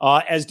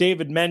 as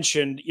David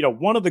mentioned,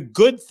 one of the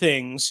good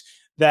things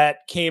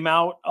that came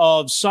out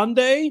of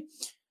Sunday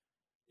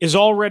is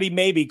already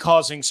maybe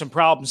causing some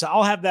problems.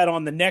 I'll have that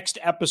on the next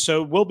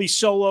episode. We'll be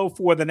solo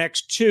for the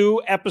next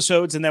 2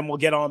 episodes, and then we'll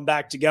get on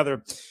back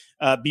together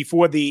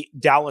before the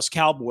Dallas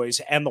Cowboys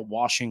and the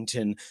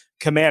Washington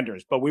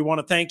Commanders. But we want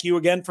to thank you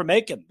again for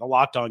making the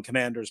Locked On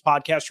Commanders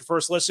podcast your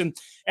first listen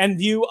and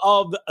view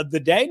of the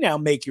day. Now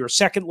make your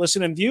second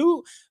listen and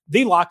view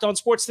the Locked On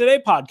Sports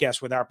Today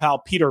podcast with our pal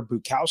Peter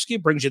Bukowski.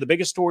 It brings you the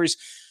biggest stories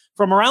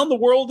from around the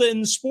world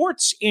in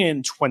sports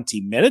in 20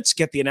 minutes.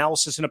 Get the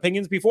analysis and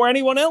opinions before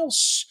anyone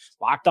else.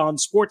 Locked On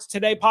Sports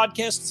Today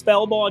podcast is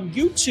available on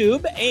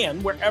YouTube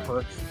and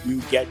wherever you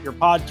get your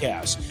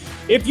podcasts.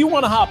 If you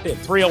want to hop in,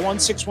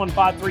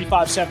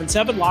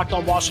 301-615-3577, Locked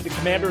On Washington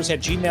Commanders at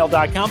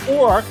gmail.com,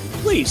 or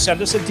please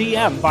send us a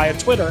DM via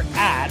Twitter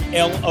at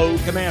LO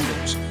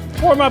Commanders.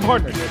 For my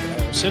partner, David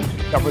Harrison,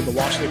 covering the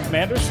Washington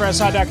Commanders for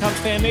SI.com's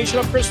Fan Nation.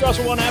 I'm Chris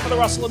Russell, one half of the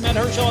Russell and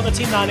Menhur Show on the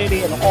Team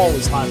 980 and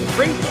always live and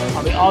free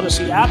on the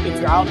Odyssey app. If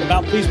you're out and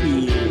about, please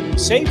be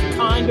safe,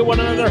 kind to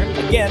one another.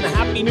 Again,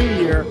 Happy New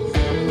Year,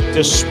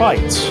 despite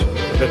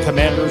the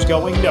Commanders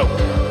going nowhere.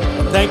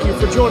 And thank you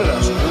for joining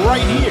us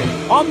right here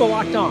on the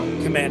Locked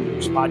On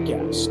Commanders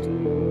podcast.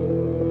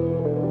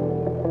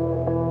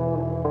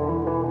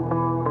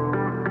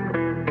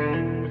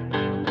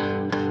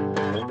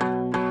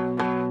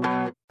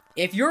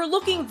 If you're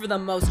looking for the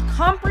most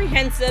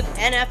comprehensive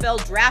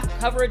NFL draft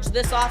coverage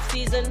this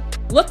offseason,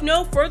 look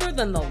no further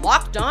than the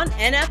Locked On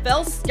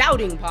NFL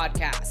Scouting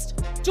Podcast.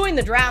 Join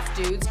the draft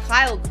dudes,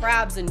 Kyle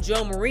Krabs and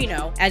Joe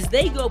Marino, as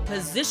they go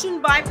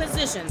position by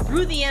position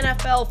through the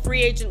NFL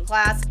free agent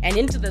class and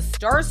into the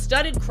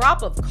star-studded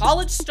crop of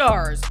college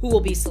stars who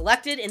will be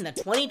selected in the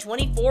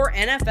 2024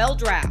 NFL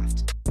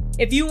Draft.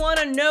 If you want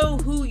to know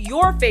who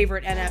your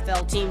favorite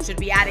NFL team should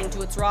be adding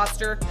to its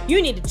roster,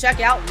 you need to check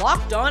out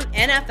Locked On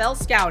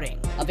NFL Scouting,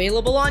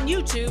 available on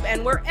YouTube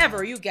and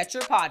wherever you get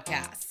your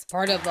podcasts.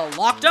 Part of the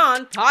Locked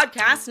On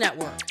Podcast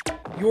Network,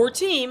 your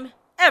team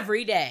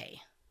every day.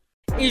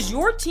 Is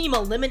your team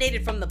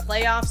eliminated from the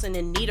playoffs and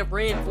in need of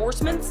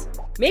reinforcements?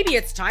 Maybe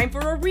it's time for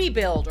a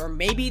rebuild, or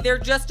maybe they're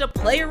just a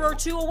player or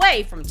two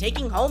away from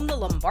taking home the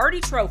Lombardi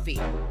Trophy.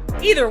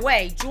 Either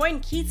way, join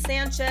Keith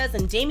Sanchez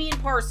and Damian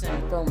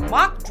Carson for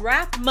Mock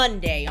Draft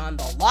Monday on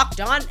the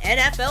Locked On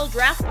NFL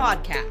Draft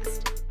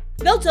Podcast.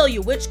 They'll tell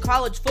you which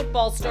college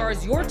football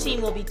stars your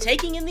team will be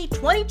taking in the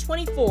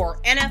 2024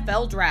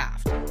 NFL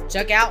Draft.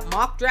 Check out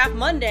Mock Draft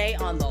Monday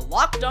on the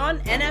Locked On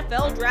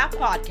NFL Draft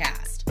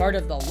Podcast, part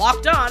of the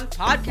Locked On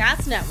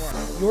Podcast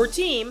Network, your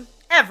team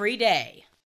every day.